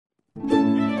You're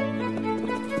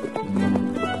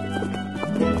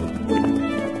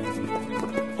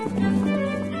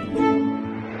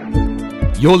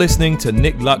listening to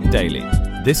Nick Luck Daily.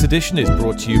 This edition is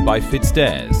brought to you by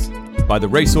FitzDares, by the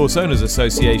Racehorse Owners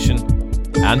Association,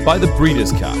 and by the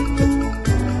Breeders' Cup.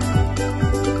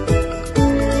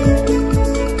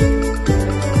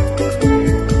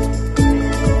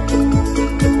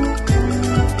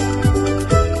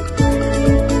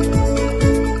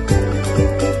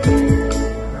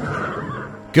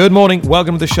 Good morning,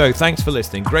 welcome to the show. Thanks for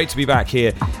listening. Great to be back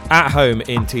here at home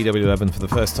in TW11 for the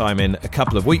first time in a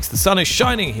couple of weeks. The sun is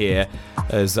shining here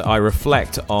as I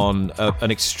reflect on an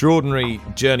extraordinary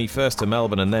journey, first to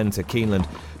Melbourne and then to Keeneland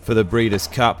for the Breeders'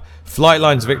 Cup.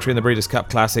 Flightline's victory in the Breeders' Cup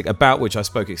Classic, about which I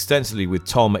spoke extensively with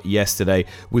Tom yesterday,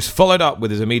 was followed up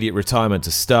with his immediate retirement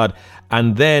to stud,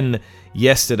 and then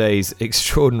yesterday's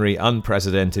extraordinary,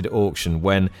 unprecedented auction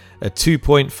when a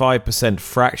 2.5%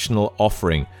 fractional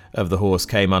offering of the horse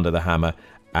came under the hammer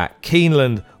at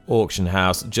Keeneland Auction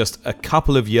House, just a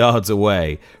couple of yards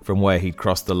away from where he'd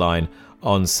crossed the line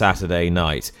on Saturday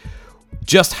night.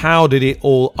 Just how did it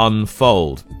all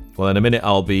unfold? Well, in a minute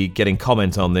I'll be getting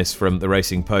comment on this from the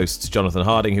Racing Post's Jonathan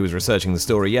Harding, who was researching the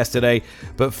story yesterday.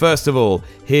 But first of all,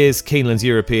 here's Keeneland's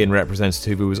European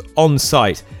representative who was on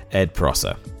site, Ed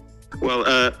Prosser. Well,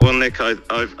 Nick,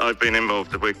 I've been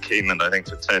involved with Keeneland, I think,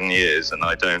 for 10 years, and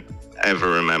I don't ever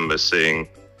remember seeing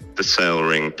the sale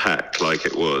ring packed like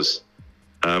it was.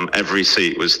 Every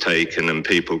seat was taken and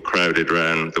people crowded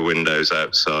around the windows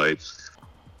outside.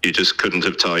 You just couldn't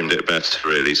have timed it better,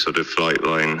 really. Sort of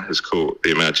Flightline has caught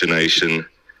the imagination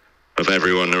of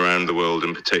everyone around the world,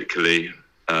 and particularly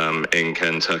in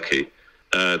Kentucky.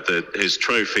 His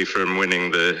trophy from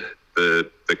winning the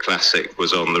Classic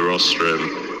was on the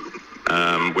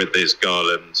rostrum with his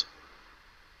garland.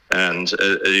 And,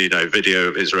 video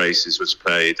of his races was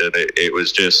played, and it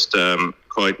was just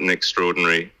quite an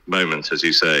extraordinary moment, as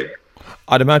you say.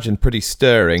 I'd imagine pretty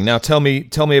stirring. Now, tell me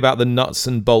about the nuts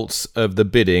and bolts of the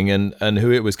bidding and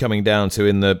who it was coming down to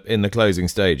in the closing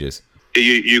stages.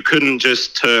 You couldn't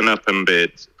just turn up and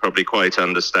bid, probably quite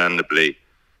understandably.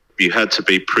 You had to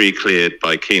be pre-cleared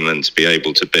by Keeneland to be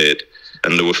able to bid,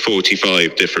 and there were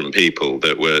 45 different people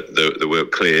that were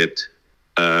cleared.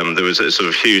 There was a sort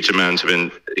of huge amount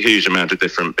of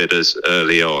different bidders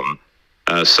early on.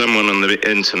 Someone on the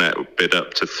internet bid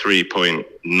up to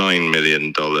 $3.9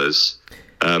 million,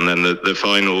 and then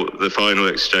the final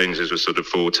exchanges were sort of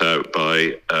fought out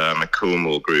by a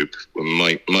Coolmore group,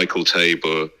 Michael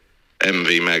Tabor,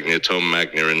 MV Magna, Tom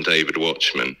Magna, and David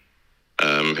Watchman,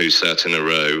 who sat in a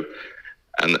row,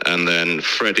 and then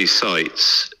Freddie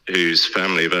Seitz, whose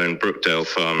family have owned Brookdale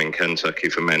Farm in Kentucky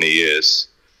for many years.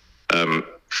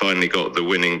 Finally got the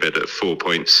winning bid at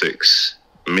 $4.6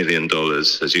 million,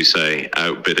 as you say,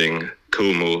 outbidding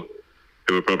Coolmore,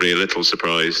 who were probably a little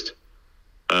surprised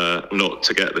not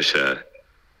to get the share.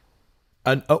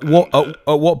 And at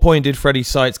what point did Freddie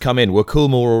Seitz come in? Were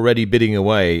Coolmore already bidding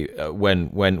away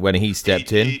when he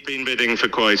stepped in? He'd been bidding for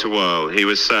quite a while. He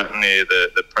was sat near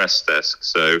the press desk,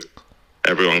 so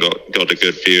everyone got a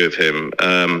good view of him.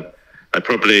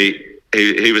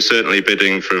 He was certainly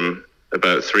bidding from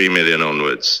about 3 million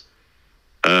onwards,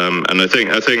 and I think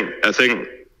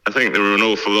there were an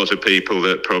awful lot of people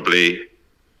that probably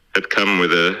had come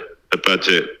with a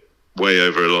budget way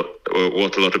over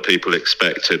what a lot of people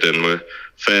expected, and were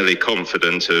fairly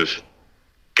confident of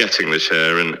getting the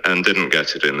share and didn't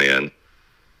get it in the end.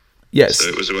 Yes, so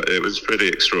it was pretty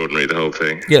extraordinary, the whole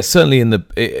thing. Yes, certainly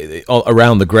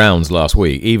around the grounds last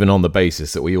week, even on the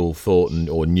basis that we all thought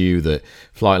or knew that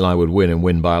Flightline would win and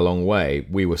win by a long way,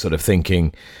 we were sort of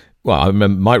thinking. Well, I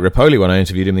remember Mike Rapoli, when I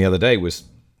interviewed him the other day, was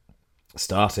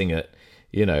starting at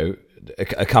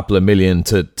a couple of million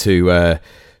to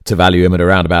value him at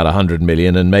around about 100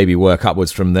 million, and maybe work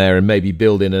upwards from there, and maybe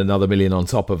build in another million on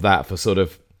top of that for sort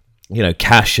of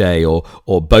cachet or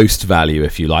boast value,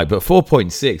 if you like. But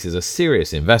 4.6 is a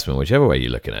serious investment, whichever way you're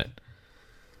looking at it.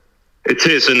 It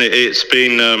is, and it's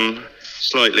been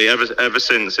slightly ever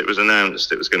since it was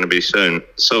announced it was going to be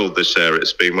sold the share.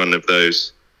 It's been one of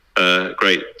those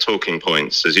great talking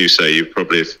points, as you say. A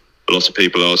lot of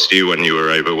people asked you when you were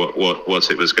over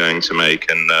what it was going to make,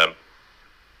 and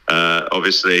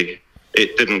obviously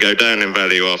it didn't go down in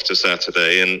value after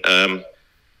Saturday, and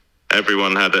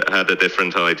everyone had a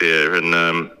different idea, and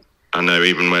I know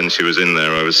even when she was in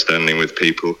there, I was standing with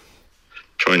people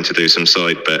trying to do some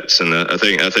side bets, and I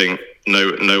think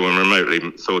no one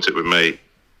remotely thought it would make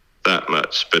that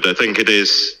much, but I think it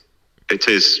is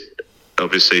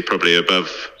obviously probably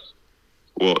above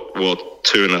what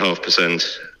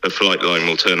 2.5% of Flightline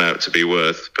will turn out to be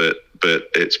worth, but but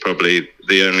it's probably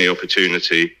the only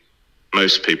opportunity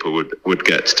most people would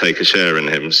get to take a share in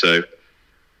him. So,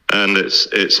 and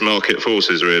it's market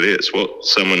forces really. It's what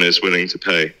someone is willing to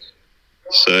pay.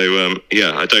 So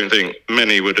I don't think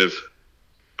many would have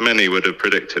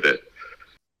predicted it.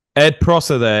 Ed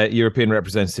Prosser there, European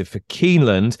representative for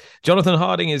Keeneland. Jonathan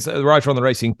Harding is a writer on the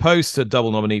Racing Post, a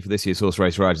double nominee for this year's Horse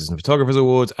Race Writers and Photographers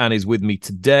Awards, and is with me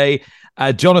today.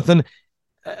 Jonathan,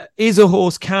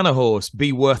 can a horse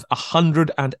be worth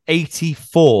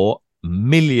 $184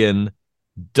 million?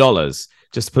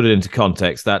 Just to put it into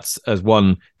context, that's, as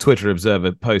one Twitter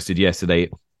observer posted yesterday,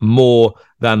 more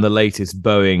than the latest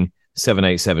Boeing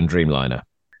 787 Dreamliner.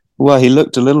 Well, he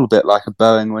looked a little bit like a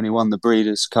Boeing when he won the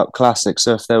Breeders' Cup Classic.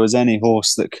 So if there was any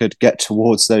horse that could get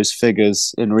towards those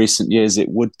figures in recent years, it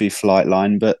would be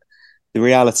Flightline. But the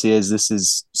reality is this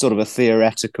is sort of a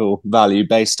theoretical value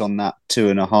based on that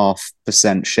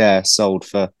 2.5% share sold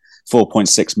for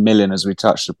 4.6 million, as we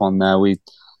touched upon there. We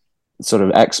sort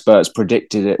of experts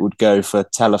predicted it would go for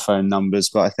telephone numbers,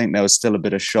 but I think there was still a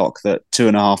bit of shock that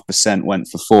 2.5% went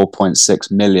for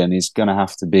 4.6 million. He's going to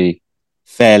have to be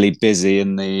fairly busy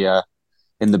in the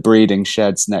breeding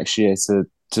sheds next year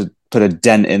to put a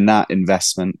dent in that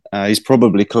investment. He's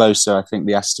probably closer. I think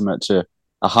the estimate to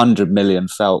 100 million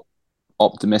felt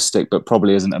optimistic, but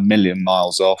probably isn't a million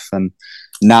miles off. And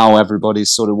now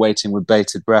everybody's sort of waiting with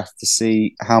bated breath to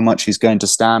see how much he's going to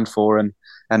stand for and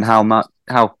how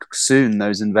soon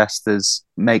those investors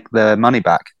make their money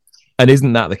back. And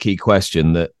isn't that the key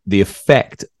question, that the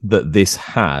effect that this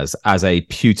has as a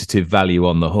putative value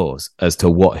on the horse as to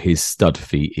what his stud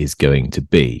fee is going to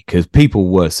be? Because people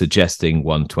were suggesting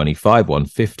 $125,000,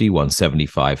 $150,000,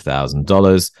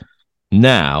 $175,000.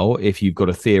 Now, if you've got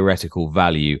a theoretical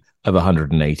value of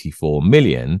 184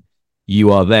 million,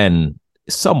 you are then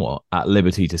somewhat at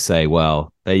liberty to say,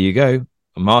 well, there you go.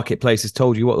 A marketplace has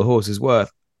told you what the horse is worth.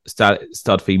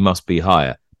 Stud fee must be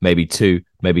higher. Maybe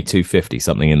 250,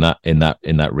 something in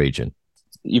that region.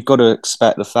 You've got to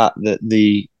expect the fact that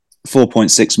the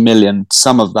 4.6 million,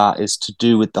 some of that is to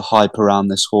do with the hype around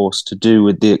this horse, to do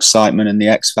with the excitement and the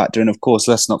X factor. And of course,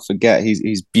 let's not forget,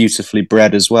 he's beautifully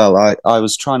bred as well. I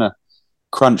was trying to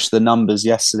crunch the numbers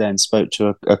yesterday and spoke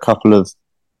to a couple of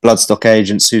bloodstock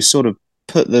agents who sort of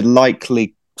put the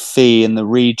likely fee in the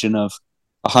region of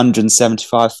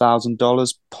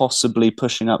 $175,000, possibly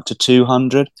pushing up to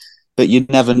 200. But you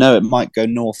never know; it might go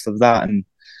north of that. And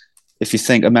if you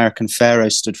think American Pharaoh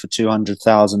stood for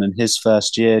 200,000 in his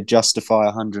first year, Justify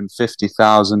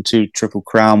 150,000, 2 Triple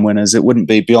Crown winners, it wouldn't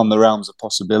be beyond the realms of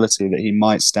possibility that he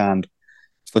might stand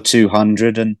for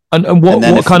 200. And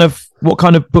what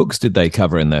kind of books did they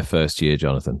cover in their first year,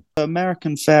 Jonathan?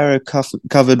 American Pharaoh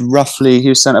covered roughly. He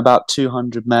was sent about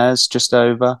 200 mares, just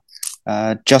over.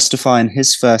 Justify in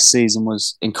his first season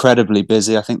was incredibly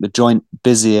busy. I think the joint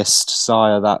busiest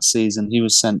sire that season. He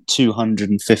was sent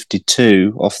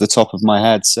 252 off the top of my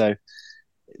head. So,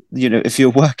 if you're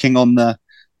working on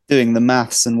doing the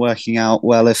maths and working out,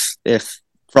 well, if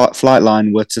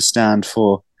Flightline were to stand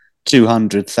for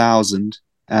 200,000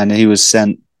 and he was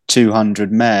sent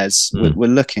 200 mares, we're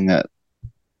looking at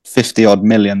 $50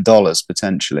 million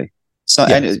potentially. So,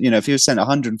 yes. And, if he was sent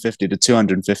 150 to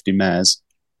 250 mares,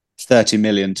 $30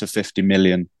 million to $50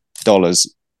 million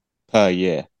per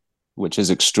year, which is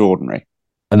extraordinary.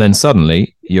 And then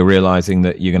suddenly you're realizing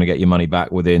that you're going to get your money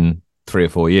back within 3 or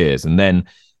 4 years. And then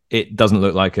it doesn't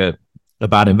look like a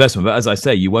bad investment. But as I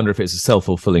say, you wonder if it's a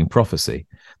self-fulfilling prophecy,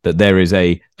 that there is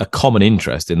a common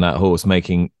interest in that horse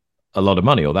making a lot of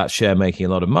money, or that share making a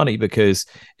lot of money, because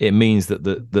it means that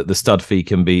the stud fee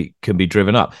can be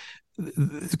driven up.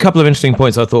 A couple of interesting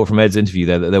points I thought from Ed's interview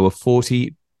there, that there were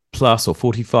 40 plus or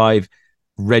 45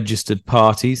 registered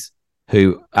parties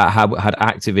who had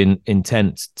active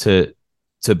intent to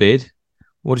bid.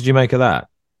 What did you make of that?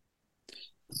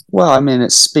 Well, I mean,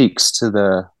 it speaks to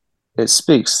the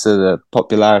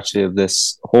popularity of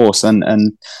this horse,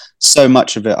 and so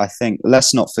much of it, I think,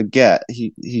 let's not forget,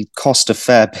 he cost a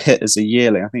fair bit as a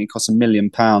yearling. I think he cost £1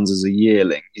 million as a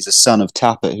yearling. He's a son of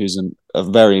Tappet, who's a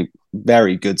very,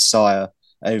 very good sire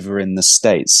over in the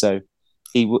States. So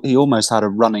he almost had a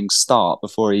running start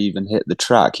before he even hit the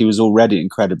track. He was already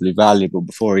incredibly valuable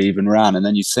before he even ran. And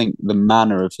then you think the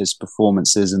manner of his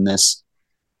performances in this,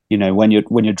 when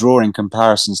you're drawing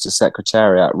comparisons to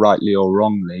Secretariat, rightly or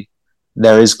wrongly,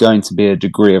 there is going to be a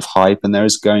degree of hype and there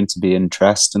is going to be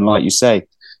interest. And like you say,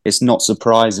 it's not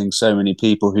surprising so many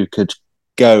people who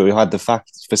had the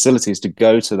facilities to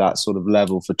go to that sort of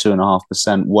level for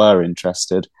 2.5% were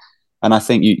interested. And I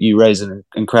think you raise an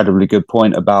incredibly good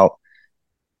point about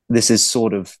this is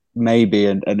sort of maybe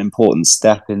an important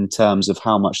step in terms of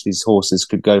how much these horses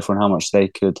could go for and how much they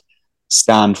could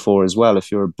stand for as well.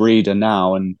 If you're a breeder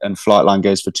now and Flightline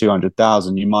goes for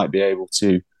 200,000, you might be able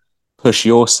to push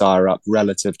your sire up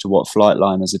relative to what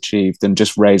Flightline has achieved and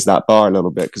just raise that bar a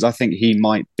little bit, because I think he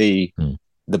might be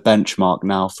the benchmark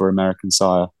now for American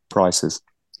sire prices.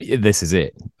 This is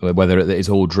it, whether it's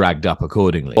all dragged up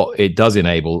accordingly. What it does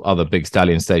enable other big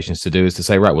stallion stations to do is to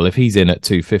say, right, well, if he's in at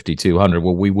 250, 200,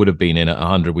 well, we would have been in at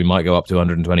 100, we might go up to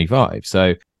 125.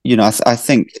 So, I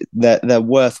think they're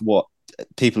worth what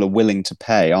people are willing to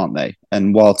pay, aren't they?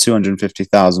 And while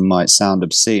 250,000 might sound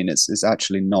obscene, it's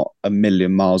actually not a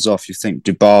million miles off. You think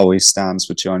Dubawi stands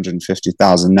for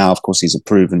 250,000 now. Of course, he's a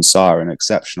proven sire, an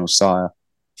exceptional sire.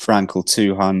 Frankel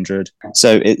 200.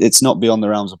 So it's not beyond the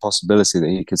realms of possibility that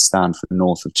he could stand for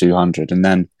north of 200. And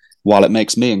then, while it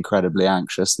makes me incredibly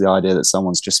anxious, the idea that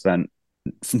someone's just spent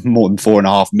more than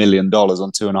 $4.5 million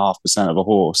on 2.5% of a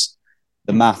horse,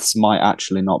 the maths might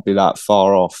actually not be that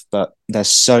far off. But there's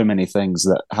so many things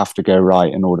that have to go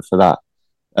right in order for that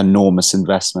enormous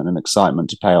investment and excitement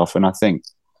to pay off. And I think,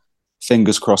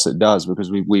 fingers crossed, it does,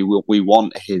 because we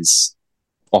want his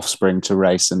offspring to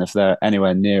race, and if they're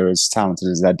anywhere near as talented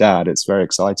as their dad, it's very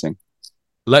exciting.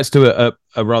 Let's do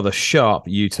a rather sharp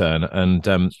U-turn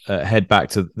and head back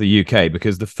to the UK,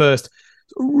 because the first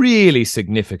really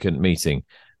significant meeting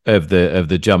of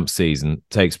the jump season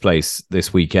takes place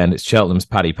this weekend. It's Cheltenham's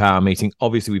Paddy Power meeting.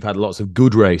 Obviously, we've had lots of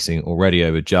good racing already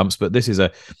over jumps, but this is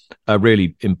a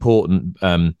really important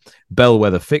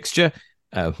bellwether fixture.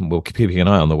 We'll keep keeping an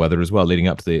eye on the weather as well leading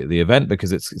up to the event,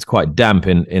 because it's quite damp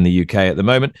in the UK at the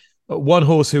moment. One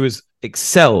horse who has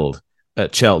excelled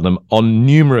at Cheltenham on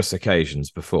numerous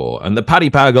occasions before, and the Paddy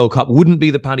Power Gold Cup wouldn't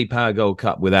be the Paddy Power Gold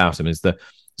Cup without him, is the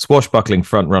swashbuckling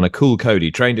front runner Cool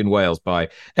Cody, trained in Wales by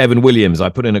Evan Williams. I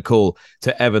put in a call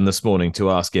to Evan this morning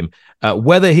to ask him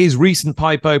whether his recent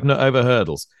pipe opener over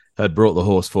hurdles had brought the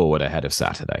horse forward ahead of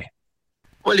Saturday.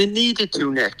 Well, it needed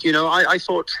to, Nick. I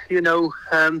thought,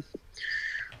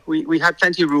 we had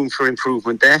plenty of room for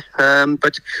improvement there.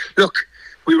 But look,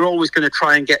 we were always going to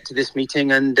try and get to this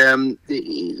meeting, and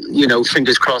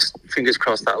fingers crossed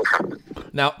that'll happen.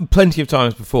 Now, plenty of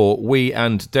times before, we,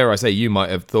 and dare I say, you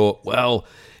might have thought, well,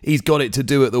 he's got it to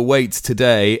do at the weights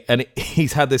today, and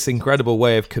he's had this incredible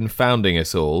way of confounding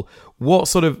us all. What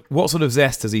sort of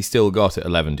zest has he still got at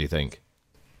 11, do you think?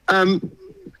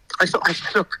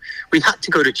 Look, we had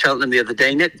to go to Cheltenham the other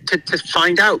day, Nick, to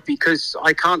find out, because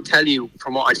I can't tell you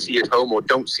from what I see at home or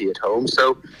don't see at home,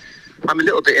 so I'm a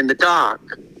little bit in the dark.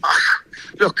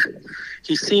 Look,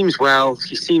 he seems well,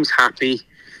 he seems happy.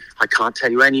 I can't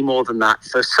tell you any more than that.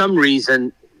 For some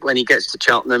reason, when he gets to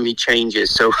Cheltenham, he changes,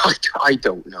 so I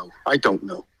don't know.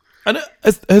 And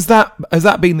has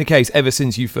that been the case ever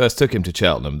since you first took him to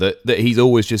Cheltenham? That he's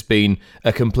always just been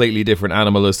a completely different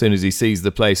animal as soon as he sees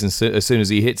the place and as soon as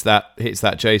he hits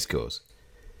that chase course?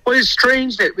 Well, it's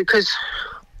strange that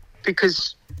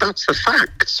because that's the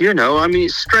facts, I mean,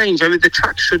 it's strange. I mean, the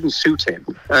track shouldn't suit him.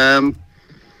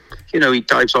 He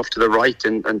dives off to the right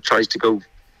and tries to go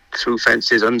through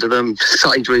fences, under them,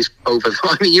 sideways, over them.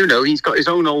 I mean, he's got his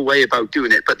own old way about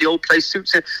doing it, but the old place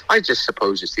suits him. I just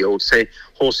suppose it's the old say,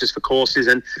 horses for courses,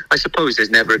 and I suppose there's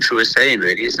never a truer saying,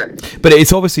 really, is there? But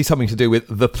it's obviously something to do with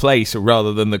the place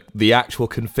rather than the actual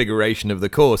configuration of the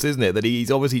course, isn't it? That he's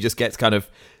obviously just gets kind of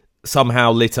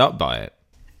somehow lit up by it.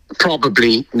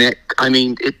 Probably, Nick. I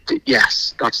mean,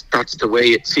 yes, that's the way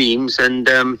it seems, and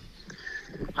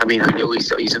I mean, I know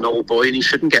he's an old boy and he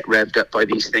shouldn't get revved up by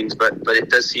these things, but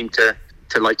it does seem to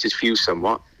light his fuse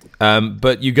somewhat.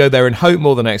 But you go there in hope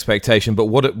more than expectation. But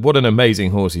what an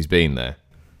amazing horse he's been there.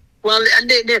 Well,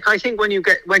 Nick, I think when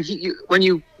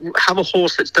you have a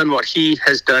horse that's done what he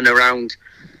has done around,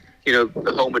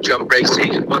 the home of jump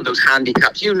racing, one of those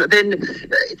handicaps, then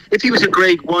if he was a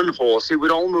Grade 1 horse, it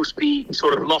would almost be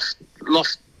sort of lost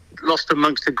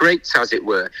amongst the greats, as it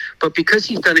were. But because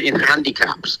he's done it in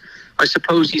handicaps, I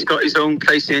suppose he's got his own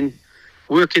place in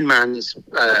working man's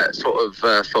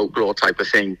folklore type of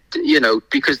thing,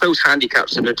 because those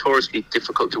handicaps are notoriously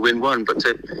difficult to win one, but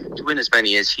to win as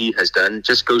many as he has done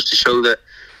just goes to show that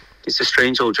it's a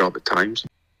strange old job at times.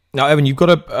 Now, Evan, you've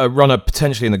got a runner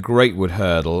potentially in the Greatwood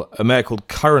Hurdle, a mare called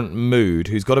Current Mood,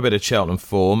 who's got a bit of Cheltenham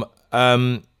form.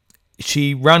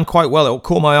 She ran quite well. It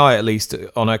caught my eye, at least,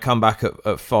 on her comeback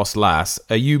at Foss Lass.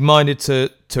 Are you minded to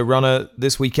run her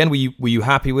this weekend? Were you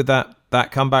happy with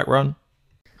that comeback run?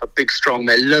 A big, strong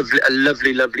mare,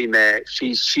 lovely mare.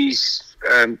 She's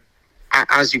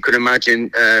as you can imagine,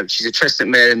 she's a chestnut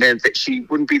mare, and then she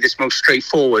wouldn't be this most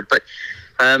straightforward. But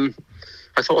I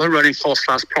thought her running Foss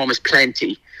Lass promised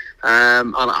plenty,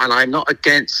 and I'm not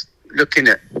against looking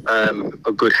at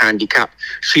a good handicap.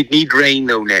 She'd need rain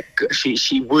though, Nick.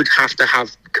 She would have to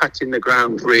have cut in the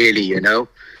ground, really, you know.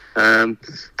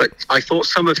 But I thought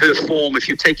some of her form, if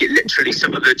you take it literally,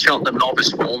 some of her Cheltenham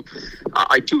novice form,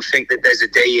 I do think that there's a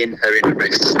day in her in a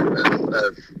race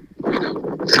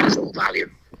of sensible value.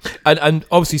 And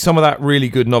obviously some of that really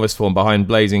good novice form behind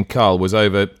Blazing Carl was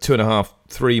over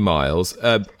 2.5-3 miles.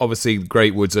 Obviously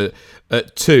Great Woods at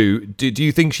 2. Do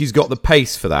you think she's got the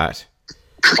pace for that?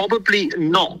 Probably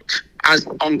not as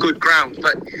on good ground,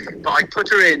 but I put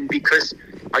her in because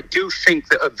I do think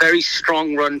that a very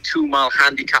strong run 2-mile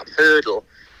handicap hurdle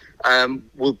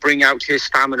will bring out her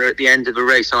stamina at the end of the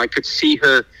race, and I could see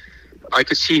her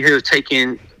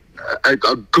taking a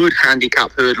good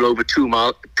handicap hurdle over 2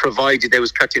 mile, provided there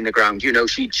was cut in the ground. You know,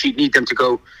 she'd need them to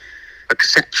go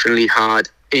exceptionally hard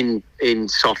in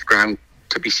soft ground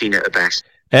to be seen at her best.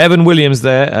 Evan Williams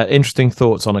there. Interesting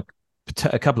thoughts on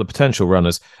a couple of potential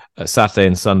runners Saturday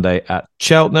and Sunday at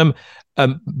Cheltenham.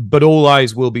 But all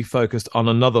eyes will be focused on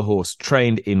another horse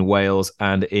trained in Wales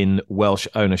and in Welsh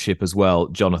ownership as well,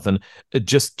 Jonathan.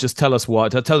 Just tell us why.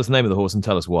 Tell us the name of the horse and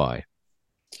tell us why.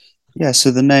 Yeah,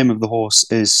 so the name of the horse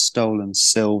is Stolen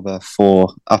Silver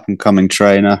for up-and-coming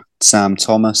trainer Sam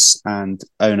Thomas and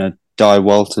owner Di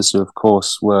Walters, who, of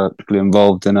course, were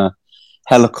involved in a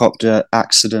helicopter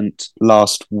accident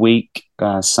last week.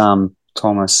 Sam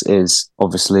Thomas is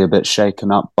obviously a bit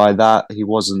shaken up by that. He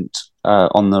wasn't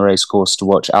on the racecourse to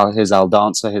watch his Al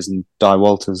Dancer, his and Di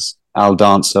Walters' Al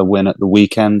Dancer win at the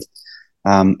weekend,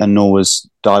 and nor was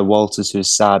Di Walters, who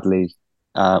sadly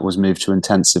was moved to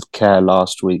intensive care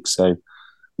last week. So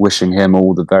wishing him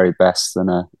all the very best and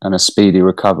a speedy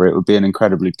recovery. It would be an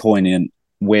incredibly poignant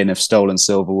win if Stolen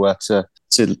Silver were to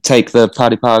take the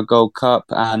Paddy Power Gold Cup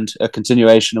and a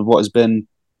continuation of what has been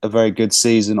a very good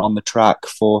season on the track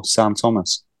for Sam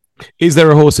Thomas. Is there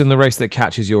a horse in the race that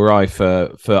catches your eye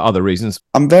for other reasons?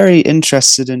 I'm very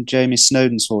interested in Jamie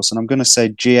Snowden's horse, and I'm going to say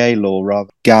GA Law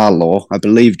rather Galaw. I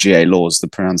believe GA Law is the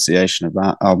pronunciation of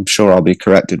that. I'm sure I'll be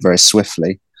corrected very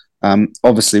swiftly.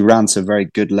 Obviously ran to a very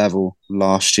good level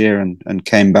last year and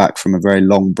came back from a very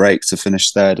long break to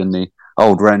finish third in the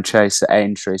Old Roan Chase at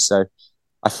Aintree. So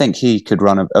I think he could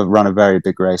run a very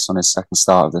big race on his second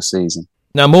start of the season.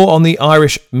 Now, more on the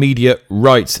Irish media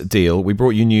rights deal. We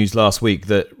brought you news last week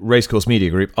that Racecourse Media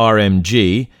Group,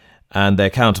 RMG, and their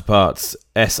counterparts,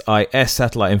 SIS,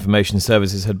 Satellite Information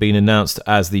Services, had been announced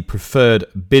as the preferred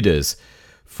bidders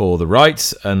for the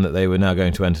rights, and that they were now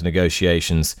going to enter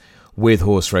negotiations with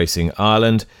Horse Racing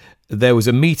Ireland. There was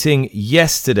a meeting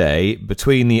yesterday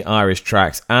between the Irish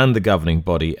Tracks and the governing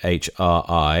body,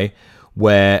 HRI,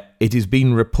 where it has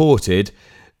been reported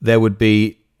there would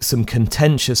be some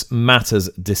contentious matters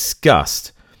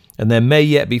discussed, and there may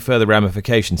yet be further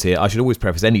ramifications here. I should always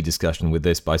preface any discussion with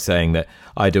this by saying that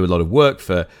I do a lot of work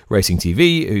for Racing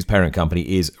TV, whose parent company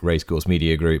is Racecourse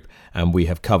Media Group, and we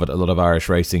have covered a lot of Irish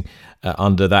racing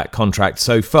under that contract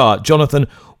so far. Jonathan,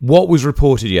 what was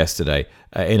reported yesterday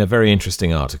in a very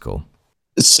interesting article?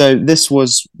 So this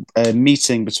was a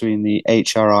meeting between the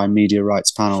HRI Media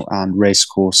Rights Panel and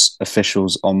Racecourse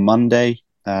officials on Monday,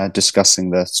 discussing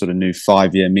the sort of new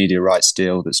 5-year media rights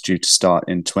deal that's due to start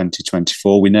in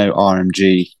 2024. We know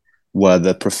RMG were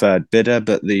the preferred bidder,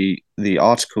 but the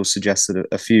article suggested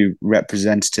a few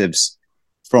representatives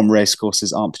from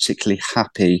racecourses aren't particularly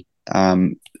happy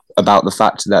about the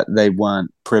fact that they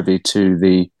weren't privy to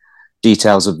the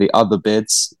details of the other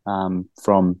bids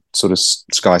from sort of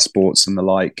Sky Sports and the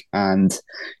like, and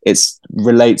it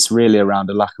relates really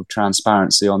around a lack of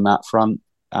transparency on that front.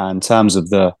 In terms of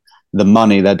the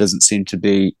money, there doesn't seem to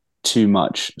be too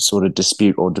much sort of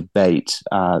dispute or debate.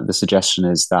 The suggestion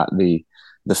is that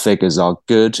the figures are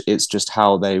good. It's just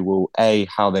how they will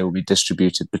be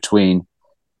distributed between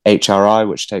HRI,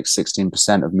 which takes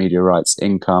 16% of media rights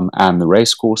income, and the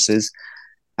racecourses.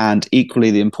 And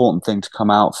equally, the important thing to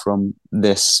come out from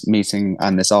this meeting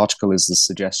and this article is the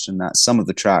suggestion that some of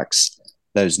the tracks,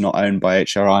 those not owned by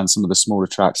HRI, and some of the smaller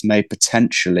tracks may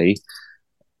potentially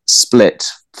split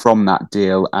from that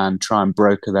deal and try and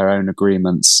broker their own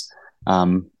agreements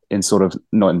in sort of,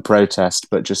 not in protest,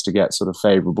 but just to get sort of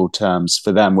favourable terms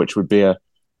for them, which would be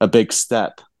a big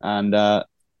step. And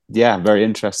very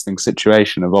interesting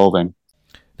situation evolving.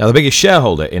 Now, the biggest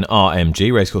shareholder in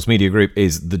RMG, Racecourse Media Group,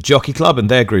 is the Jockey Club and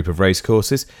their group of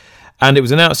racecourses. And it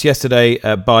was announced yesterday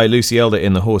by Lucy Elder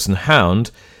in the Horse and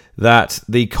Hound that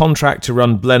the contract to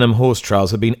run Blenheim Horse Trials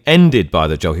had been ended by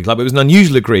the Jockey Club. It was an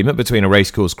unusual agreement between a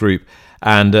racecourse group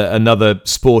and another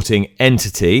sporting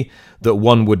entity that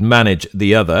one would manage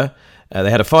the other.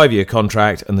 They had a 5-year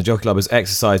contract, and the Jockey Club has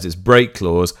exercised its break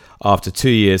clause after 2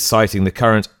 years, citing the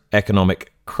current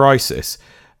economic crisis.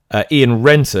 Ian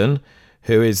Renton,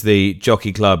 who is the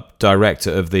Jockey Club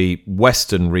director of the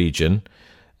Western region,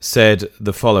 said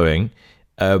the following: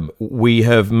 we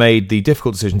have made the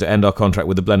difficult decision to end our contract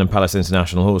with the Blenheim Palace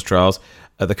International Horse Trials.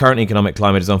 The current economic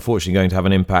climate is unfortunately going to have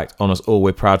an impact on us all.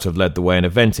 We're proud to have led the way in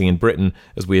eventing in Britain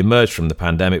as we emerge from the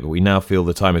pandemic, but we now feel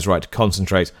the time is right to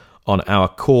concentrate on our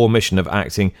core mission of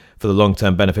acting for the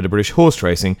long-term benefit of British horse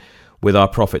racing, with our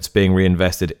profits being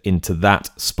reinvested into that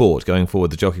sport. Going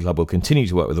forward, the Jockey Club will continue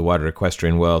to work with the wider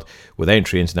equestrian world. With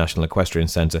Aintree International Equestrian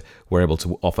Centre, we're able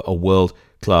to offer a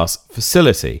world-class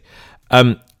facility.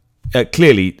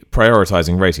 Clearly,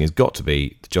 prioritising racing has got to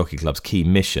be the Jockey Club's key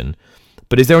mission.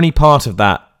 But is there any part of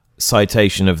that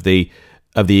citation of the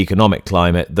economic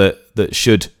climate that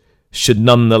should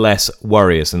nonetheless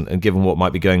worry us, and given what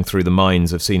might be going through the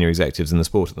minds of senior executives in the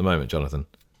sport at the moment, Jonathan?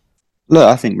 Look,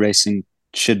 I think racing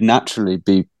should naturally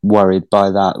be worried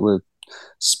by that. With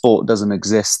sport doesn't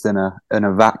exist in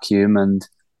a vacuum, and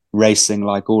racing,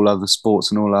 like all other sports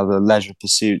and all other leisure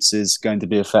pursuits, is going to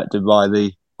be affected by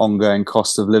the ongoing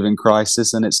cost of living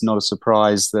crisis. And it's not a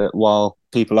surprise that while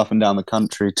people up and down the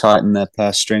country tighten their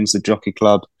purse strings, the Jockey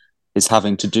Club is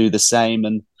having to do the same.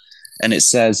 And it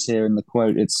says here in the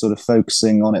quote, it's sort of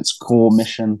focusing on its core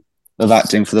mission of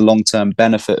acting for the long-term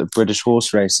benefit of British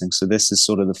horse racing. So this is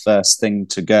sort of the first thing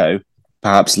to go,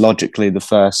 perhaps logically the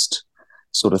first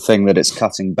sort of thing that it's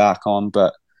cutting back on.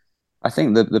 But I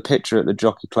think that the picture at the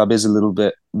Jockey Club is a little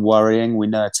bit worrying. We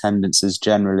know attendances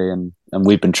generally, and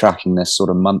we've been tracking this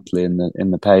sort of monthly in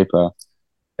the paper.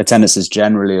 Attendances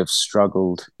generally have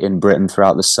struggled in Britain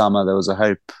throughout the summer. There was a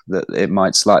hope that it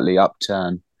might slightly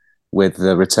upturn with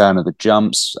the return of the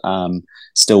jumps.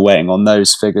 Still waiting on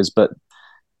those figures, but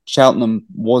Cheltenham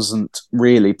wasn't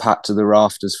really packed to the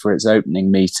rafters for its opening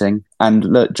meeting. And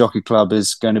look, Jockey Club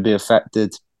is going to be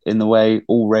affected in the way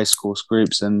all racecourse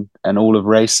groups and all of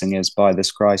racing is by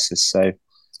this crisis. So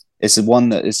it's one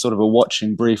that is sort of a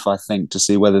watching brief, I think, to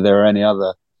see whether there are any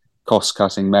other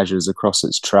cost-cutting measures across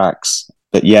its tracks.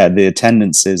 But yeah, the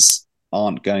attendances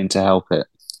aren't going to help it.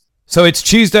 So it's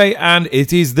Tuesday, and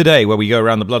it is the day where we go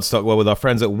around the bloodstock world with our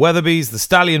friends at Weatherby's, the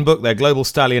Stallion Book, their Global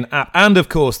Stallion app, and of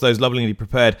course those lovingly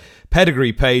prepared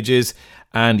pedigree pages.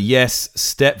 And yes,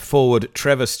 step forward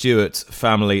Trevor Stewart's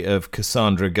family of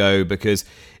Cassandra Go, because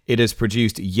it has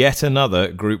produced yet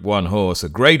another Group 1 horse, a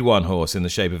Grade 1 horse in the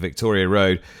shape of Victoria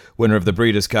Road, winner of the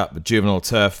Breeders' Cup Juvenile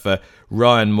Turf for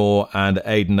Ryan Moore and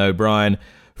Aidan O'Brien.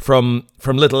 From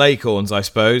Little Acorns, I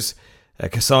suppose,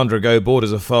 Cassandra Go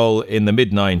borders a foal in the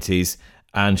mid-90s,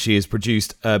 and she has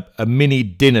produced a mini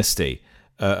dynasty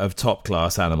of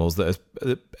top-class animals that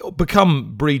has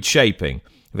become breed-shaping.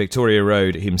 Victoria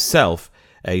Road himself,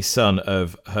 a son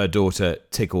of her daughter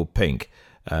Tickle Pink,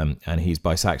 and he's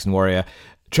by Saxon Warrior.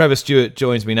 Trevor Stewart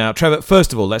joins me now. Trevor,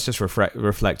 first of all, let's just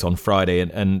reflect on Friday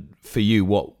and for you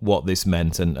what this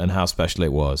meant and how special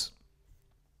it was.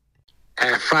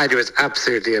 Friday was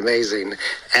absolutely amazing.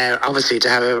 Obviously, to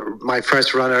have my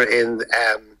first runner in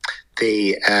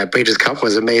the Breeders' Cup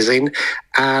was amazing.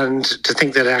 And to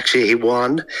think that actually he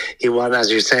won,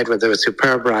 as you said, with a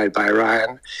superb ride by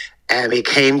Ryan. He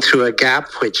came through a gap,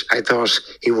 which I thought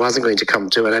he wasn't going to come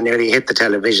to, and I nearly hit the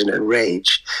television in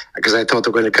rage because I thought they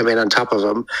were going to come in on top of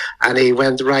him. And he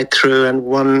went right through and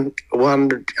won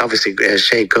obviously,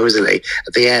 Shay Cozily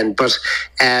at the end. But,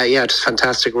 just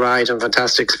fantastic ride and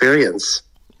fantastic experience.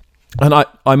 And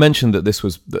I mentioned that this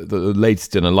was the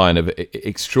latest in a line of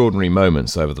extraordinary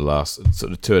moments over the last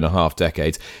sort of 2.5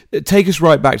 decades. Take us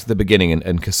right back to the beginning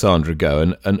and Cassandra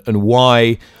Go and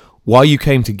why you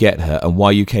came to get her and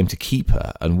why you came to keep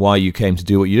her and why you came to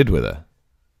do what you did with her.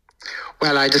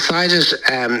 Well, I decided,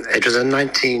 it was in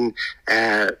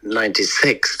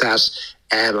 1996 that,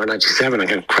 or 97, I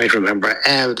can't quite remember,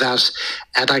 that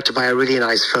I'd like to buy a really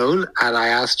nice foal, and I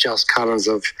asked Joss Collins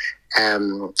to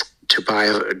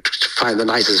find the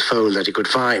nicest foal that he could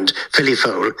find, filly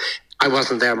foal. I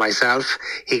wasn't there myself.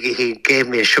 He gave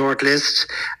me a short list,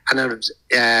 and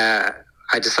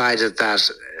I decided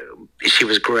that she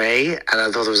was grey, and I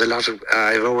thought there was a lot of,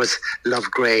 I've always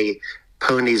loved grey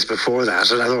ponies before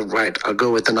that, and I thought, right, I'll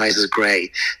go with the nicest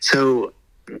grey. So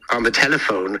on the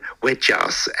telephone with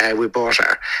Joss, we bought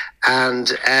her, and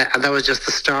that was just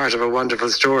the start of a wonderful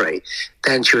story.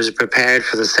 Then she was prepared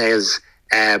for the sales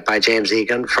by James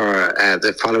Egan for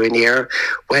the following year,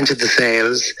 went to the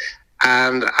sales,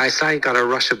 and I suddenly got a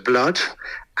rush of blood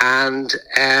and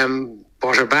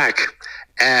bought her back.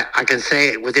 I can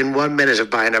say within 1 minute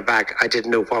of buying her back, I didn't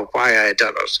know why I had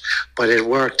done it, but it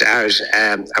worked out,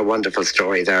 a wonderful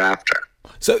story thereafter.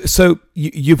 So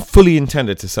you fully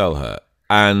intended to sell her?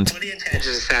 And fully intended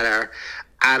to sell her,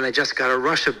 and I just got a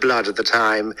rush of blood at the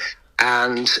time,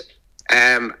 and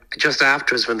just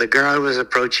afterwards, when the girl was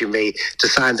approaching me to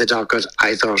sign the docket,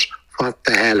 I thought, what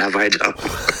the hell have I done?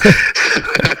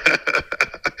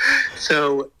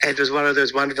 So it was one of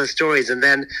those wonderful stories. And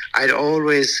then I'd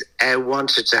always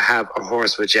wanted to have a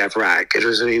horse with Jeff Ragg. He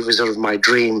was sort of my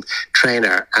dream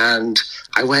trainer. And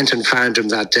I went and found him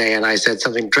that day, and I said,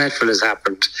 something dreadful has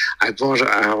happened. I bought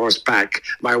a horse back.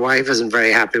 My wife isn't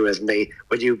very happy with me.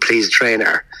 Would you please train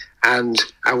her? And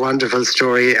a wonderful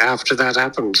story after that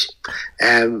happened.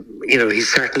 He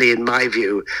certainly, in my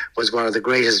view, was one of the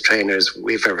greatest trainers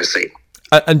we've ever seen.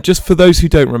 And just for those who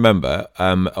don't remember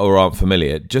or aren't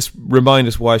familiar, just remind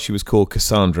us why she was called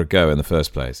Cassandra Go in the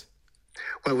first place.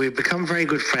 Well, we've become very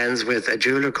good friends with a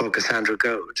jeweler called Cassandra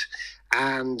Goad.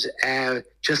 And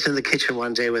just in the kitchen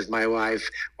one day with my wife,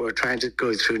 we were trying to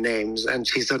go through names, and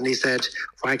she suddenly said,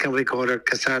 why can't we call her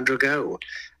Cassandra Go?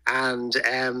 And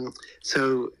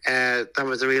so that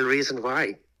was the real reason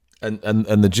why. And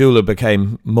the jeweler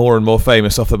became more and more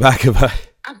famous off the back of her.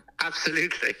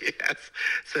 Absolutely, yes.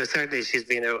 So certainly she's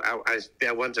been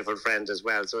a wonderful friend as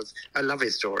well. So it's a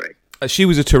lovely story. She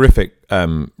was a terrific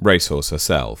racehorse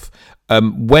herself.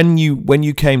 When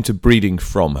you came to breeding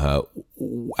from her,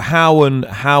 how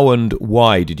and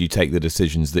why did you take the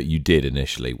decisions that you did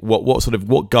initially?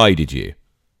 What guided you?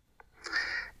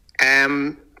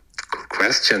 Good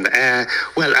question.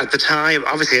 Well, at the time,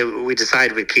 obviously, we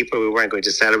decided we'd keep her. We weren't going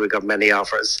to sell her. We got many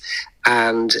offers,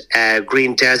 and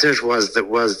Green Desert was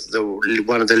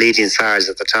one of the leading sires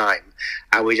at the time.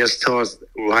 And we just thought,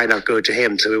 why not go to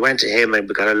him? So we went to him, and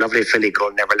we got a lovely filly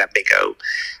called Never Let Me Go,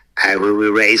 who we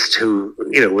raced, who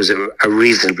was a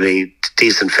reasonably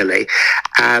decent filly.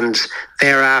 And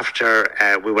thereafter,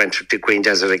 we went to Green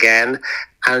Desert again,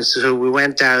 and so we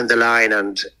went down the line,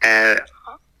 and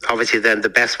obviously then the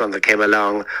best one that came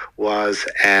along was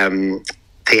Tiana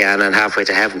and Halfway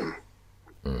to Heaven.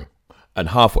 And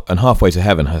Halfway to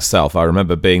Heaven herself, I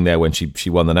remember being there when she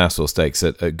won the Nassau Stakes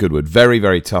at Goodwood. Very,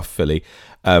 very tough filly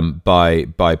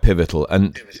by Pivotal,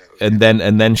 and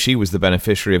then she was the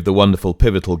beneficiary of the wonderful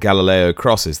Pivotal Galileo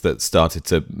crosses that started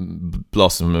to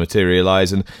blossom and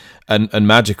materialise, and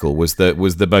Magical was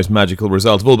the most magical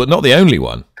result of all, but not the only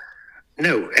one.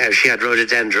 No, she had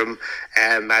Rhododendron,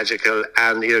 Magical,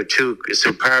 and two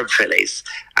superb fillies.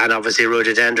 And obviously,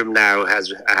 Rhododendron now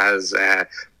has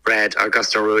bred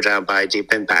Augusta Rodin by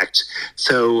Deep Impact,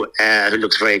 so it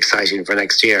looks very exciting for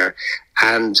next year.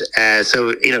 And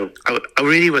so I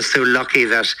really was so lucky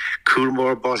that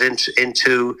Coolmore bought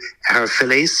into her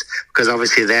fillies, because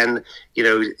obviously then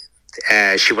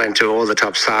she went to all the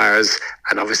top sires,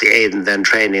 and obviously Aidan then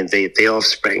training the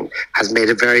offspring has made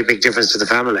a very big difference to the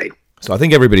family. So I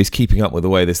think everybody's keeping up with the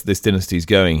way this dynasty is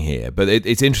going here. But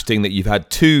it's interesting that you've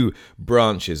had two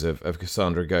branches of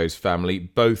Cassandra Go's family,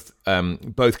 both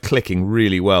clicking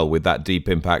really well with that Deep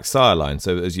Impact sire line.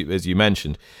 So as you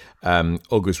mentioned,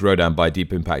 Auguste Rodin by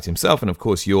Deep Impact himself, and of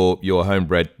course your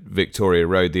homebred Victoria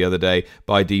rode the other day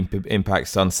by Deep Impact's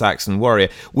son Saxon Warrior.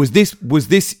 Was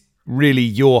this really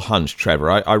your hunch, Trevor?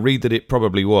 I read that it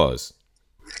probably was.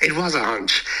 It was a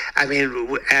hunch. I mean,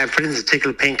 for instance,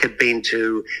 Tickle Pink had been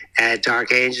to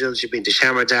Dark Angel. She'd been to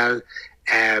Shamardal.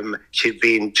 She'd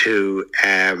been to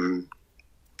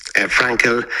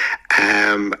Frankel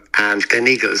and Glen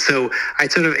Eagle. So I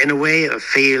sort of, in a way,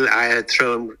 feel I had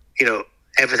thrown,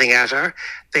 everything at her.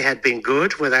 They had been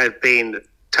good without being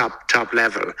top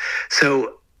level.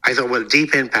 So I thought, well,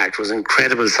 Deep Impact was an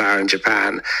incredible sire in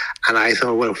Japan. And I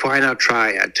thought, well, why not try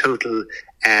a total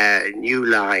new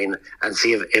line and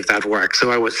see if that works. So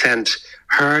I would send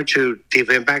her to Deep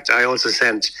Impact. I also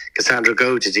sent Cassandra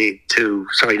Go to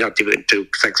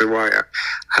Saxon Warrior,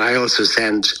 and I also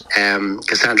sent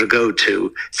Cassandra Go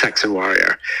to Saxon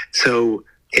Warrior. So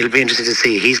it'll be interesting to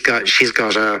see. She's got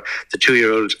the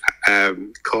 2-year-old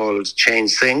called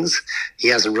Change Things. He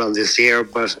hasn't run this year,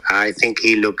 but I think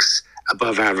he looks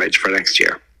above average for next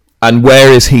year. And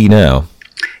where is he now?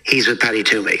 He's with Paddy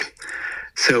Toomey.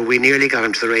 So we nearly got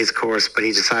him to the race course, but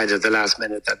he decided at the last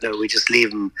minute that no, we just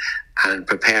leave him and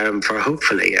prepare him for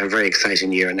hopefully a very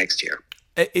exciting year next year.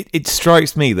 It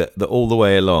strikes me that all the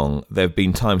way along, there have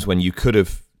been times when you could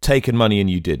have taken money and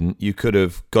you didn't. You could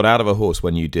have got out of a horse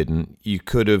when you didn't. You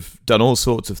could have done all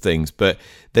sorts of things, but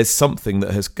there's something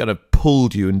that has kind of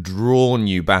pulled you and drawn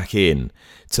you back in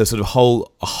to sort of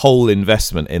a whole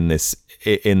investment in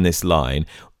this line.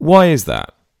 Why is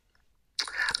that?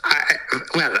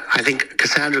 I think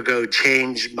Cassandra Go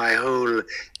changed my whole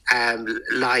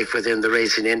life within the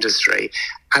racing industry,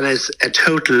 and it's a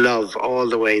total love all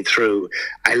the way through.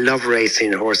 I love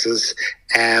racing horses,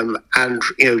 and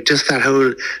just that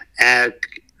whole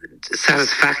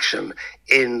satisfaction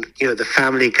in the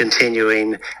family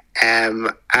continuing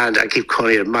and I keep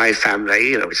calling it my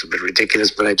family, which is a bit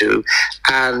ridiculous, but I do.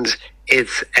 And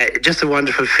it's just a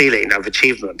wonderful feeling of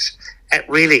achievement.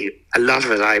 Really, a lot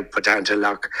of it I put down to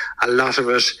luck. A lot of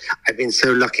it, I've been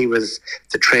so lucky with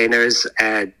the trainers,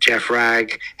 Jeff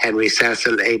Ragg, Henry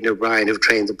Cecil, Aidan O'Brien, who've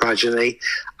trained the progeny.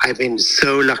 I've been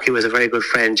so lucky with a very good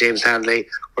friend, James Handley,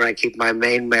 where I keep my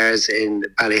main mares in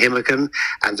Ballyhimmacan,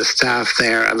 and the staff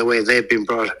there and the way they've been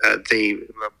brought,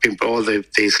 all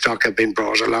the stock have been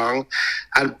brought along,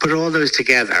 and put all those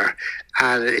together,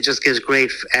 and it just gives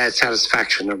great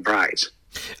satisfaction and pride.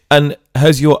 And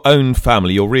has your own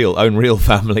family, your real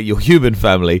family, your human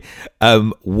family,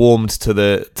 warmed to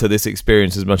this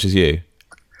experience as much as you?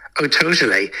 Oh,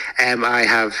 totally. I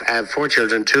have 4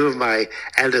 children. 2 of my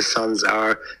eldest sons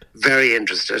are very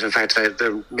interested. In fact,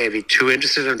 they're maybe too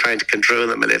interested. I'm trying to control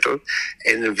them a little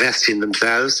in investing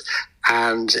themselves.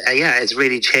 And it's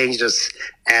really changed us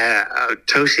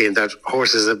totally, in that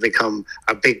horses have become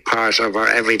a big part of our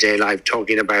everyday life,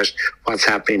 talking about what's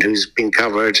happening, who's been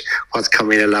covered, what's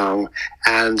coming along.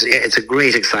 And it's a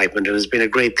great excitement, and it's been a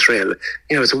great thrill.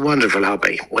 It's a wonderful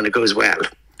hobby when it goes well.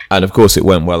 And of course, it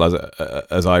went well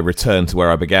as I returned to where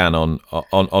I began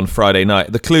on Friday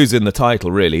night. The clue's in the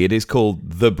title, really. It is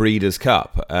called the Breeders'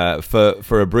 Cup.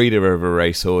 For a breeder of a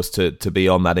racehorse to be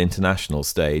on that international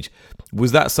stage,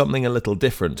 was that something a little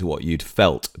different to what you'd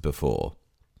felt before?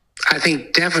 I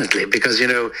think definitely, because, it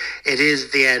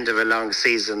is the end of a long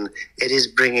season. It is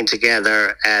bringing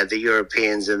together the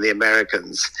Europeans and the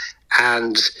Americans.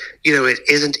 And, it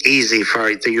isn't easy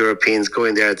for the Europeans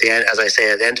going there at the end, as I say,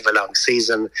 at the end of a long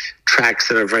season, tracks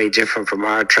that are very different from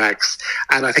our tracks.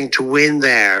 And I think to win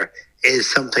there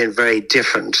is something very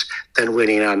different than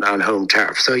winning on home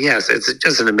turf. So, yes, it's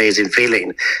just an amazing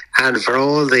feeling. And for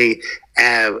all the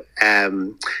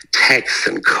texts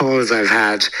and calls I've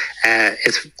had,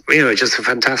 it's, just a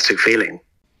fantastic feeling.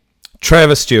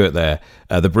 Trevor Stewart there,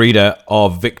 the breeder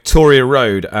of Victoria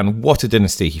Road, and what a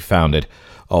dynasty he founded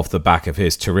off the back of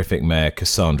his terrific mare,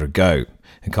 Cassandra Go.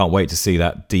 And can't wait to see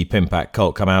that Deep Impact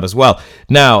colt come out as well.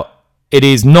 Now, it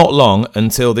is not long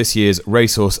until this year's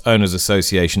Racehorse Owners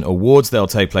Association Awards. They'll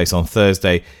take place on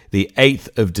Thursday, the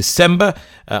 8th of December.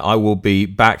 I will be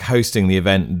back hosting the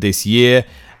event this year.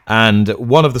 And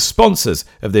one of the sponsors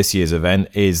of this year's event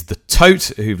is the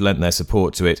Tote, who've lent their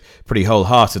support to it pretty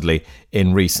wholeheartedly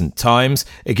in recent times.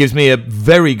 It gives me a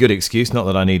very good excuse, not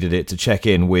that I needed it, to check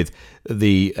in with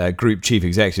the Group Chief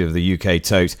Executive of the UK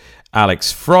Tote,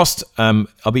 Alex Frost.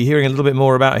 I'll be hearing a little bit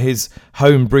more about his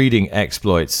home breeding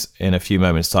exploits in a few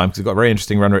moments' time, because we've got a very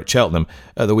interesting runner at Cheltenham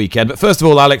at the weekend. But first of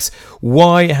all, Alex,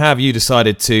 why have you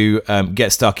decided to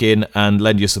get stuck in and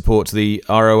lend your support to the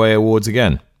ROA Awards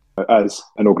again? As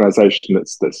an organisation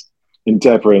that's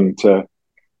endeavouring to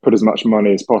put as much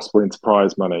money as possible into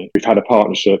prize money, we've had a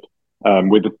partnership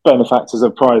with the benefactors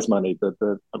of prize money,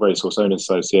 the Racehorse Owners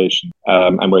Association,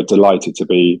 and we're delighted to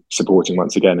be supporting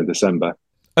once again in December.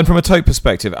 And from a Tote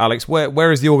perspective, Alex, where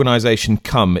has the organisation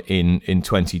come in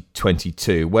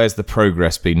 2022? Where's the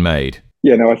progress been made?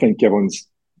 Yeah, no, I think everyone's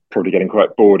probably getting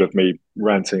quite bored of me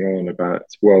ranting on about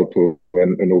Whirlpool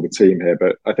and all the team here,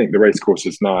 but I think the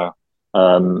racecourses now,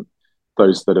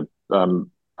 those that are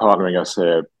partnering us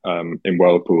here in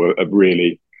Whirlpool are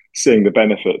really seeing the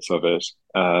benefits of it.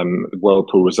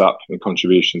 Whirlpool was up, the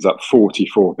contributions up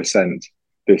 44%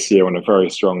 this year on a very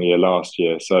strong year last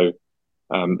year. So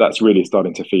that's really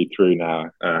starting to feed through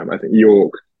now. I think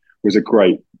York was a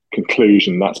great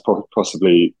conclusion. That's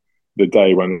possibly the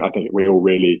day when I think we all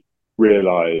really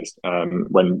realised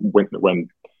when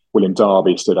William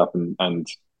Darby stood up and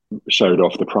showed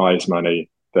off the prize money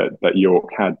that York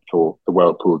had for the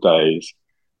Whirlpool days,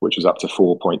 which was up to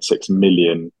 4.6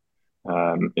 million.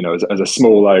 As a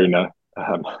small owner,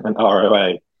 an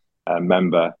ROA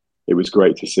member, it was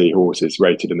great to see horses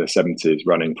rated in the 70s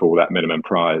running for that minimum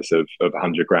prize of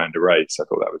 100 grand a race. I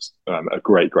thought that was a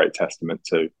great testament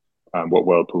to what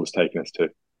Whirlpool's taken us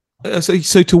to.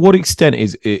 So to what extent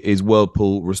is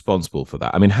Whirlpool responsible for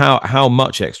that? I mean, how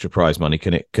much extra prize money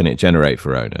can it generate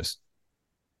for owners?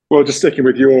 Well, just sticking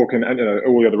with York and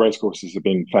all the other racecourses have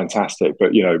been fantastic,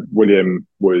 but William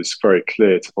was very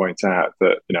clear to point out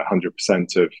that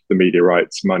 100% of the media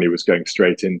rights money was going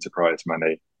straight into prize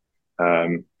money.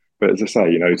 But as I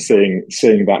say,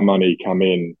 seeing that money come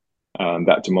in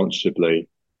that demonstrably,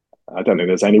 I don't think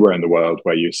there's anywhere in the world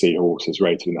where you see horses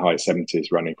rated in the high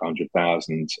 70s running for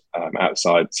 100,000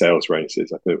 outside sales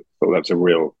races. I thought that was a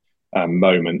real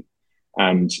moment.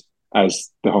 And as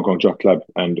the Hong Kong Jockey Club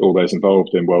and all those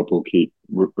involved in Whirlpool keep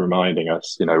reminding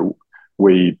us,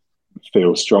 we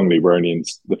feel strongly we're only in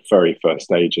the very first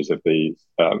stages of the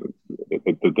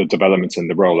development and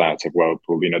the rollout of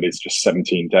Whirlpool. There's just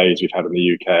 17 days we've had in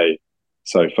the UK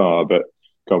so far, but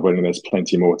God willing, there's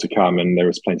plenty more to come, and there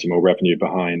is plenty more revenue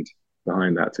behind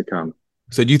that to come.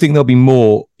 So do you think there'll be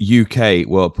more UK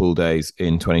Whirlpool days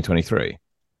in 2023?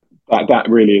 That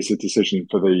really is a decision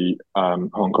for the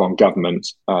Hong Kong government.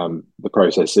 The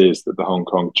process is that the Hong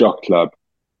Kong Jock Club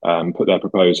put their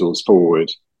proposals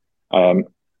forward.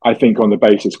 I think on the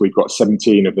basis we've got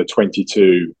 17 of the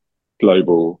 22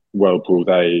 global Whirlpool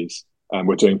days,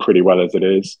 we're doing pretty well as it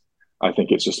is. I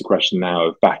think it's just a question now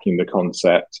of backing the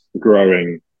concept,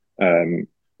 growing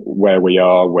where we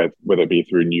are, whether it be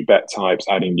through new bet types,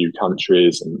 adding new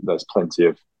countries, and there's plenty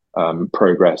of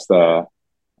progress there.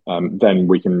 Then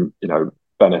we can,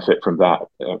 benefit from that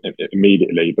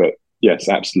immediately. But yes,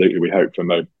 absolutely, we hope for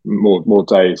more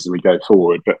days as we go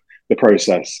forward. But the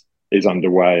process is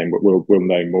underway, and we'll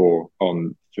know more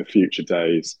on the future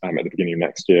days at the beginning of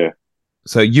next year.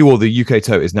 So you, or the UK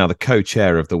Tote, is now the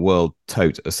co-chair of the World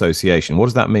Tote Association. What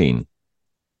does that mean?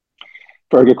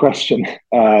 Very good question.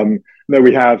 No,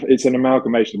 we have. It's an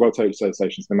amalgamation. The World Tote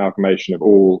Association is an amalgamation of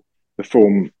all the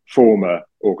former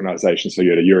organisations. So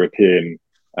you had a European,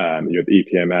 you had the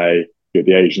EPMA, you had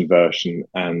the Asian version,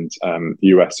 and the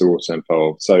US are also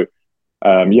involved. So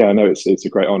it's a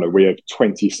great honour. We have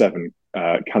 27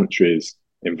 countries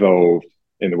involved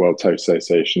in the World Tote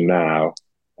Association now.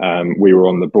 We were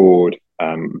on the board,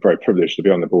 very privileged to be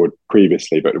on the board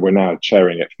previously, but we're now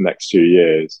chairing it for the next 2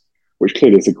 years, which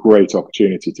clearly is a great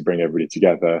opportunity to bring everybody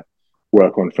together,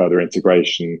 work on further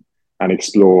integration, and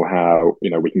explore how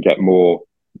we can get more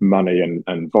money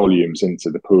and volumes into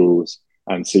the pools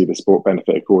and see the sport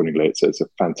benefit accordingly. It's a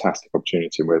fantastic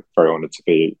opportunity, and we're very honoured to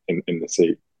be in the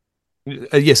seat.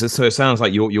 Yes, so it sounds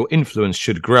like your influence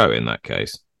should grow in that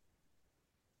case.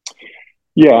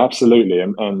 Yeah, absolutely,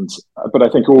 but I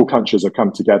think all countries have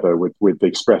come together with the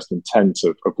expressed intent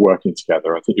of working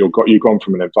together. I think you've gone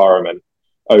from an environment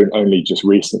only just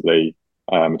recently,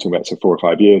 talking about 4 or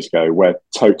 5 years ago, where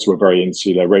totes were very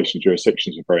insular, racial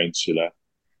jurisdictions were very insular.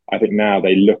 I think now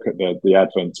they look at the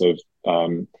advent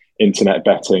of internet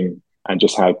betting and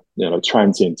just how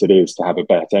transient it is to have a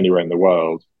bet anywhere in the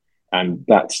world, and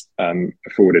that's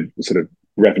afforded sort of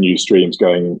revenue streams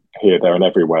going here, there, and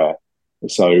everywhere.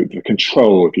 So the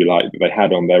control, if you like, that they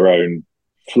had on their own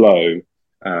flow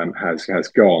has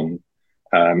gone,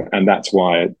 and that's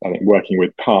why I think working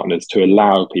with partners to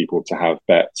allow people to have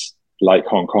bets like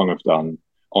Hong Kong have done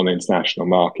on international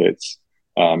markets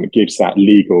gives that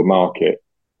legal market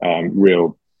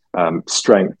real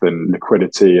strength and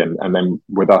liquidity, and then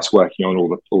with us working on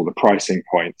all the pricing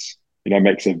points,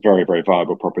 makes a very, very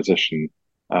viable proposition.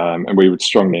 And we would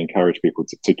strongly encourage people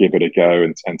to give it a go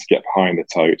and to get behind the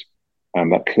tote. And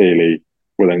that clearly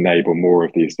will enable more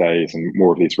of these days and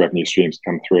more of these revenue streams to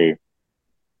come through.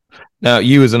 Now,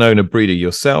 you as an owner breeder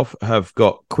yourself have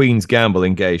got Queen's Gamble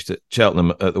engaged at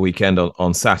Cheltenham at the weekend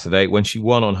on Saturday when she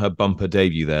won on her bumper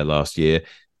debut there last year.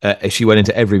 She went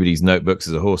into everybody's notebooks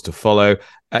as a horse to follow.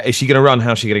 Is she going to run?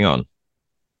 How's she getting on?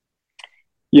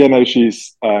 Yeah, no,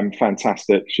 she's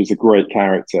fantastic. She's a great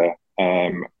character.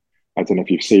 I don't know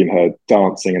if you've seen her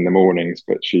dancing in the mornings,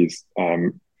 but she's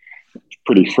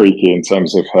pretty freaky in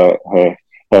terms of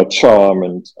her charm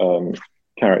and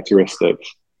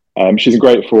characteristics. She's in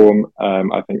great form.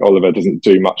 I think Oliver doesn't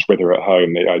do much with her at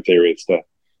home. The idea is to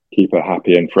keep her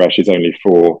happy and fresh. She's only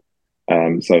 4,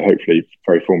 so hopefully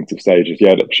very formative stages.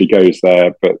 Yeah, she goes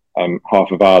there, but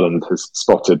half of Ireland has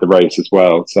spotted the race as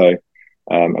well. So,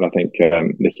 and I think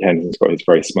Nicky Henderson's got his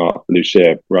very smart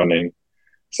Lucia running.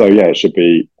 So yeah, it should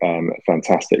be a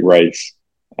fantastic race.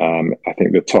 I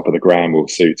think the top of the ground will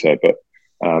suit her, but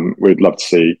we'd love to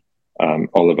see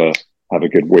Oliver have a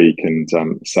good week and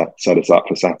set us up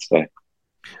for Saturday.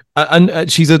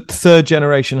 And she's a 3rd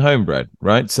generation homebred,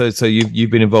 right? So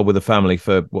you've been involved with the family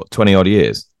for 20 odd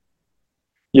years.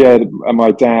 Yeah,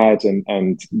 my dad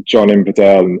and John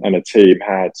Inverdale and a team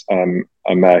had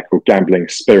a mare called Gambling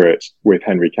Spirit with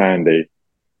Henry Candy.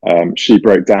 She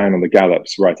broke down on the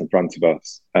gallops right in front of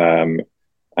us,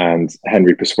 and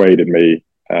Henry persuaded me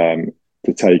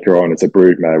to take her on as a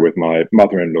broodmare with my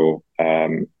mother-in-law,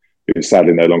 who's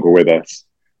sadly no longer with us.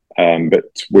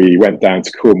 But we went down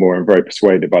to Coolmore and very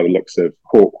persuaded by the looks of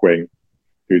Hawkwing,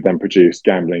 who then produced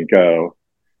Gambling Girl.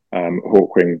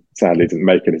 Hawkwing sadly didn't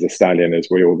make it as a stallion, as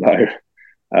we all know.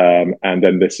 And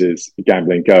then this is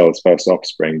Gambling Girl's first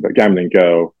offspring. But Gambling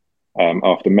Girl,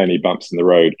 after many bumps in the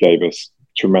road, gave us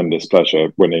tremendous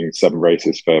pleasure, winning 7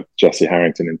 races for Jessie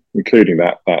Harrington, including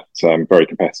that very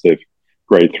competitive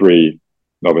Grade 3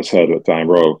 novice hurdle at Down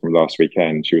Royal from last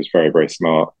weekend. She was very, very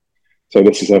smart. So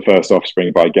this is her first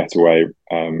offspring by Getaway.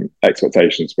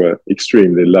 Expectations were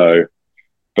extremely low,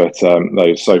 but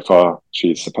no, so far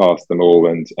she's surpassed them all,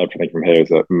 and everything from here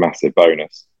is a massive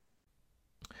bonus.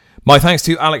 My thanks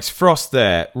to Alex Frost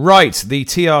there. Right, the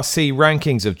TRC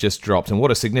rankings have just dropped, and what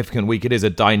a significant week it is. A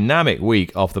dynamic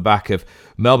week off the back of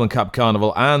Melbourne Cup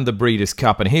Carnival and the Breeders'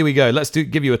 Cup. And here we go. Let's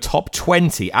give you a top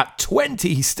 20. At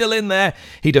 20, he's still in there.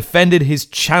 He defended his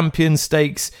Champion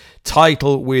Stakes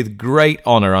title with great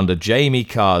honour under Jamie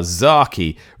Carr.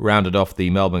 Zaki rounded off the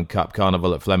Melbourne Cup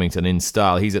Carnival at Flemington in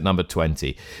style. He's at number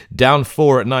 20. Down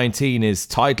 4 at 19 is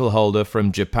title holder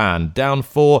from Japan. Down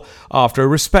 4 after a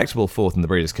respectable 4th in the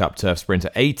Breeders' Cup Turf Sprinter.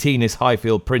 18 is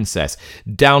Highfield Princess.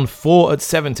 Down 4 at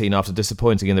 17 after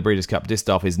disappointing in the Breeders' Cup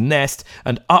Distaff is Nest.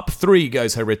 And up 3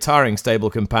 goes her retiring stable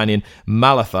companion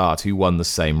Malathart, who won the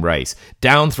same race.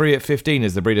 Down 3 at 15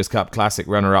 is the Breeders' Cup Classic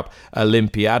runner-up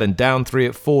Olympiad. And down 3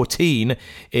 at 14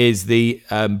 is the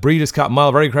Breeders' Cup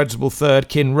Mile, very creditable third,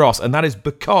 Kinross, and that is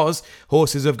because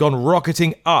horses have gone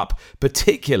rocketing up,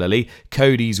 particularly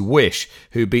Cody's Wish,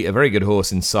 who beat a very good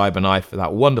horse in Cyberknife for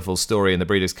that wonderful story in the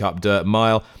Breeders' Cup Dirt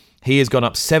Mile. He has gone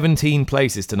up 17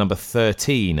 places to number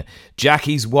 13.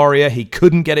 Jackie's Warrior, he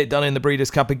couldn't get it done in the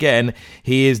Breeders' Cup again.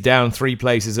 He is down 3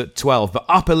 places at 12, but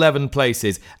up 11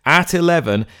 places at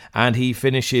 11, and he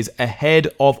finishes ahead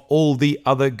of all the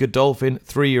other Godolphin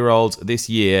 3-year-olds this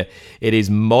year. It is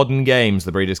Modern Games,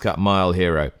 the Breeders' Cup Mile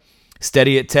hero.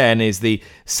 Steady at 10 is the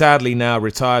sadly now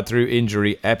retired through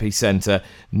injury Epicenter.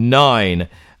 9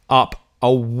 up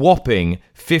a whopping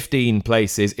 15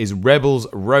 places is Rebels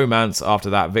Romance after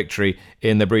that victory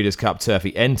in the Breeders' Cup Turf.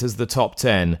 He enters the top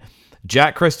 10.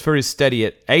 Jack Christopher is steady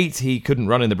at 8. He couldn't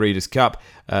run in the Breeders' Cup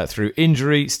through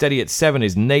injury. Steady at 7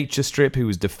 is Nature Strip, who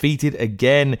was defeated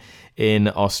again in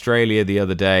Australia the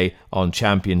other day on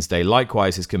Champions Day.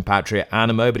 Likewise, his compatriot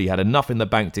Animo, but he had enough in the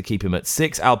bank to keep him at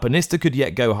 6. Alpinista could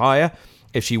yet go higher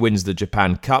if she wins the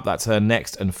Japan Cup. That's her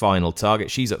next and final target.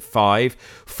 She's at 5.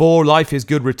 4, Life is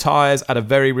Good retires at a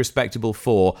very respectable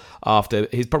 4 after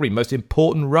his probably most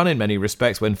important run in many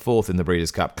respects when 4th in the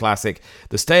Breeders' Cup Classic.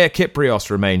 The Stayer Kyprios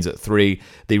remains at 3.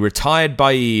 The retired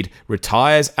Baid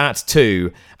retires at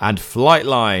 2. And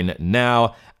Flightline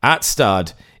now at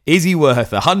stud. Is he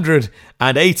worth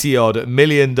 $180-odd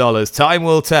million? Time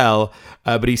will tell,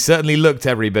 but he certainly looked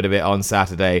every bit of it on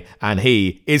Saturday, and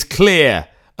he is clear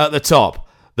at the top,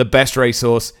 the best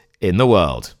racehorse in the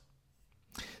world.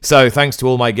 So thanks to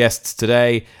all my guests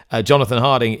today. Jonathan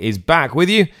Harding is back with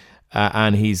you,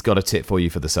 and he's got a tip for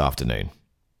you for this afternoon.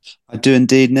 I do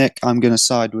indeed, Nick. I'm going to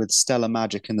side with Stella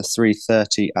Magic in the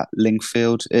 3:30 at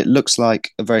Lingfield. It looks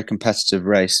like a very competitive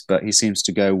race, but he seems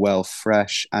to go well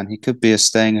fresh, and he could be a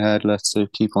staying hurdler to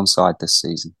keep on side this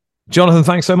season. Jonathan,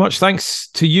 thanks so much. Thanks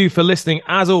to you for listening.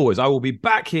 As always, I will be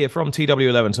back here from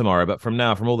TW11 tomorrow, but from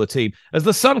now, from all the team, as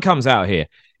the sun comes out here,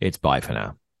 it's bye for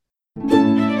now.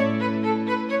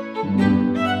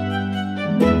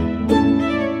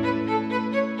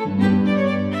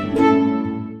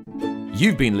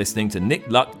 You've been listening to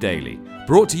Nick Luck Daily,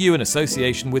 brought to you in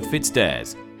association with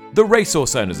FitzDares, the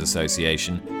Racehorse Owners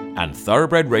Association, and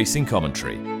Thoroughbred Racing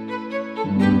Commentary.